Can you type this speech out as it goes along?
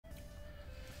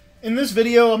In this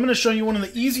video, I'm going to show you one of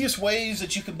the easiest ways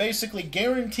that you can basically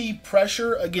guarantee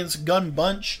pressure against gun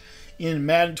bunch in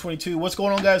Madden 22. What's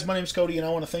going on, guys? My name is Cody, and I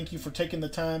want to thank you for taking the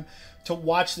time to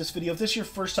watch this video. If this is your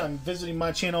first time visiting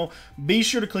my channel, be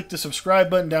sure to click the subscribe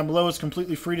button down below. It's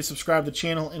completely free to subscribe to the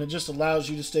channel, and it just allows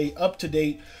you to stay up to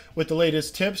date with the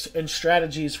latest tips and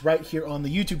strategies right here on the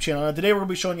YouTube channel. Now, today we're going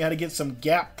to be showing you how to get some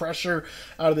gap pressure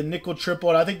out of the nickel triple.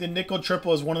 And I think the nickel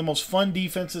triple is one of the most fun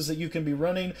defenses that you can be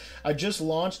running. I just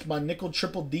launched my nickel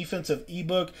triple defensive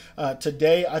ebook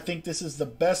today. I think this is the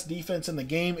best defense in the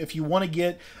game. If you want to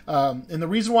get, and the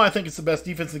reason why I think it's the best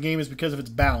defense in the game is because of its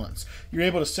balance. You're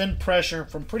able to send pressure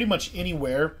from pretty much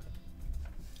anywhere.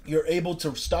 You're able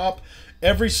to stop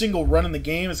every single run in the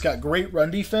game. It's got great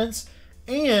run defense.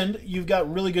 And you've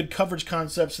got really good coverage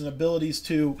concepts and abilities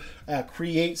to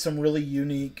create some really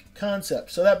unique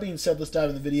concepts. So that being said, let's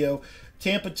dive into the video.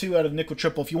 Tampa 2 out of nickel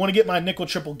triple. If you want to get my nickel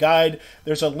triple guide,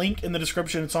 there's a link in the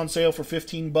description. It's on sale for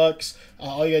 15 bucks.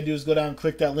 All you gotta do is go down and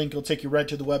click that link. It'll take you right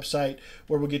to the website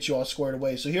where we'll get you all squared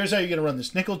away. So here's how you're gonna run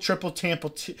this nickel triple Tampa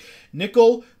 2.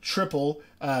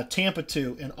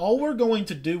 And all we're going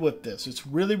to do with this, it's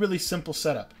really simple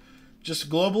setup. Just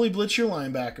globally blitz your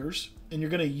linebackers, and you're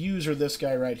going to user this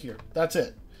guy right here. That's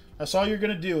it. That's all you're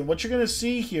going to do. And what you're going to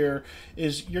see here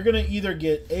is you're going to either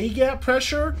get A-gap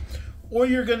pressure or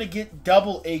you're going to get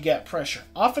double A-gap pressure.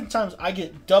 Oftentimes, I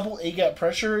get double A-gap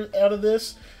pressure out of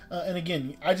this. And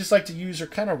again, I just like to use her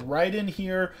kind of right in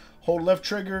here, hold left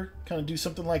trigger, kind of do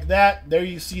something like that. There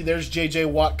you see there's J.J.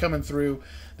 Watt coming through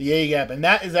the A-gap. And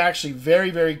that is actually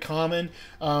very common.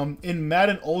 In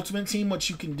Madden Ultimate Team, what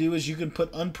you can do is you can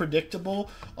put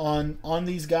unpredictable on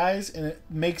these guys, and it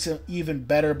makes it even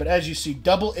better. But as you see,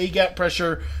 double A-gap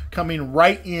pressure coming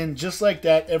right in just like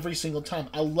that every single time.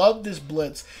 I love this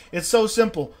blitz. It's so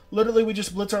simple. Literally, we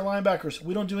just blitz our linebackers.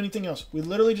 We don't do anything else. We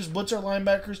literally just blitz our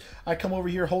linebackers. I come over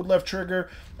here, hold left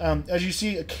trigger. As you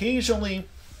see, occasionally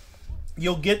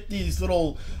you'll get these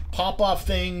little pop-off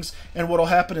things, and what'll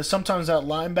happen is sometimes that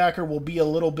linebacker will be a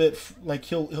little bit like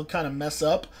he'll kind of mess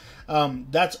up.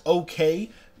 That's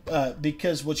okay,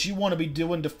 because what you want to be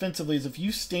doing defensively is if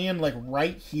you stand like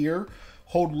right here,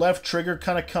 hold left trigger,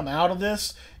 kind of come out of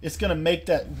this, it's going to make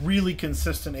that really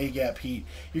consistent A-gap heat.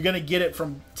 You're going to get it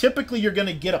from, typically you're going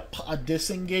to get a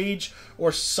disengage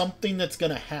or something that's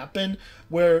going to happen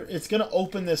where it's going to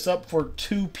open this up for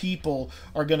two people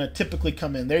are going to typically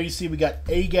come in. There you see we got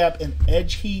A-gap and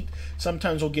edge heat.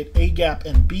 Sometimes we'll get A-gap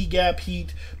and B-gap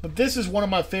heat. But this is one of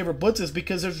my favorite blitzes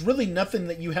because there's really nothing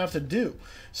that you have to do.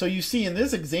 So you see in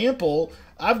this example,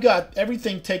 I've got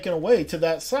everything taken away to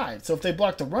that side. So if they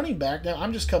block the running back, now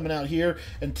I'm just coming out here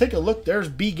and take a look. There's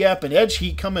B-gap and edge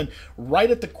heat coming right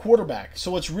at the quarterback.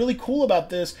 So what's really cool about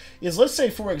this is, let's say,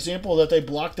 for example, that they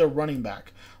block their running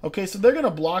back. Okay, so they're going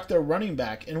to block their running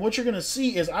back. And what you're going to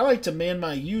see is I like to man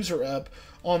my user up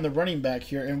on the running back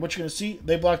here. And what you're going to see,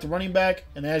 they block the running back.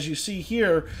 And as you see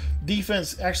here,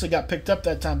 defense actually got picked up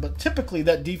that time. But typically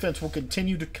that defense will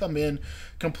continue to come in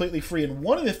completely free. And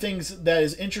one of the things that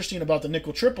is interesting about the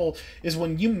nickel triple is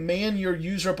when you man your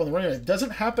user up on the running back, it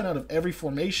doesn't happen out of every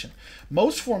formation.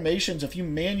 Most formations, if you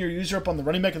man your user up on the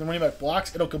running back and the running back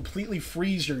blocks, it'll completely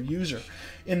freeze your user.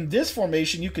 In this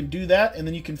formation, you can do that, and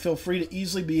then you can feel free to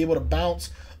easily be able to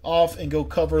bounce off and go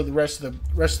cover the rest of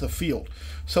the field.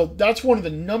 So that's one of the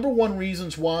 #1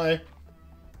 reasons why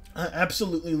I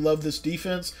absolutely love this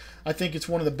defense. I think it's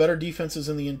one of the better defenses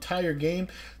in the entire game.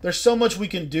 There's so much we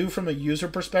can do from a user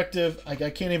perspective. I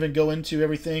can't even go into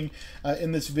everything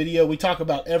in this video. We talk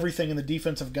about everything in the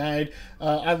defensive guide.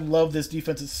 I love this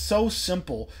defense. It's so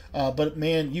simple, but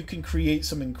man, you can create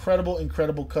some incredible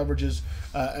coverages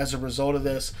as a result of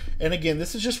this. And again,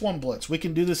 this is just one blitz. We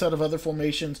can do this out of other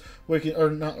formations,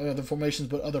 or not other formations,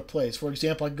 but other plays. For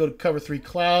example, I can go to cover 3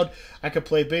 cloud. I could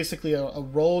play basically a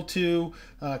roll 2,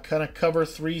 kind of cover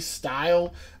 3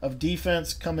 style of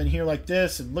defense, come in here like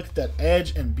this, and look at that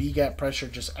edge and B-gap pressure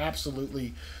just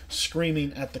absolutely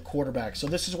screaming at the quarterback. So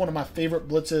this is one of my favorite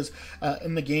blitzes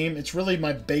in the game. It's really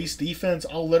my base defense.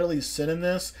 I'll literally sit in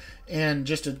this and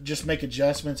just make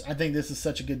adjustments. I think this is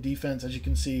such a good defense, as you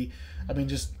can see. I mean,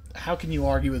 just how can you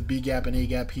argue with B-gap and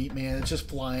A-gap heat, man? It's just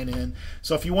flying in.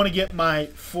 So if you want to get my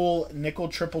full nickel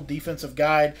triple defensive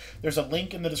guide, there's a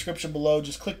link in the description below.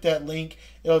 Just click that link.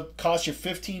 It'll cost you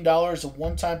 $15, a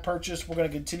one-time purchase. We're going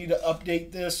to continue to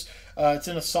update this. It's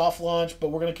in a soft launch, but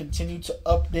we're going to continue to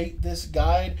update this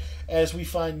guide as we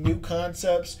find new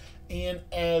concepts and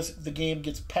as the game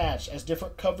gets patched, as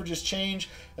different coverages change,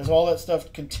 as all that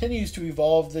stuff continues to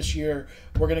evolve this year.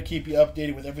 We're going to keep you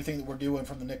updated with everything that we're doing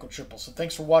from the nickel triple. So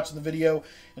thanks for watching the video,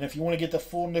 and if you want to get the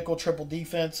full nickel triple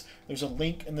defense, there's a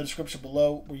link in the description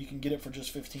below where you can get it for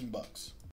just 15 bucks.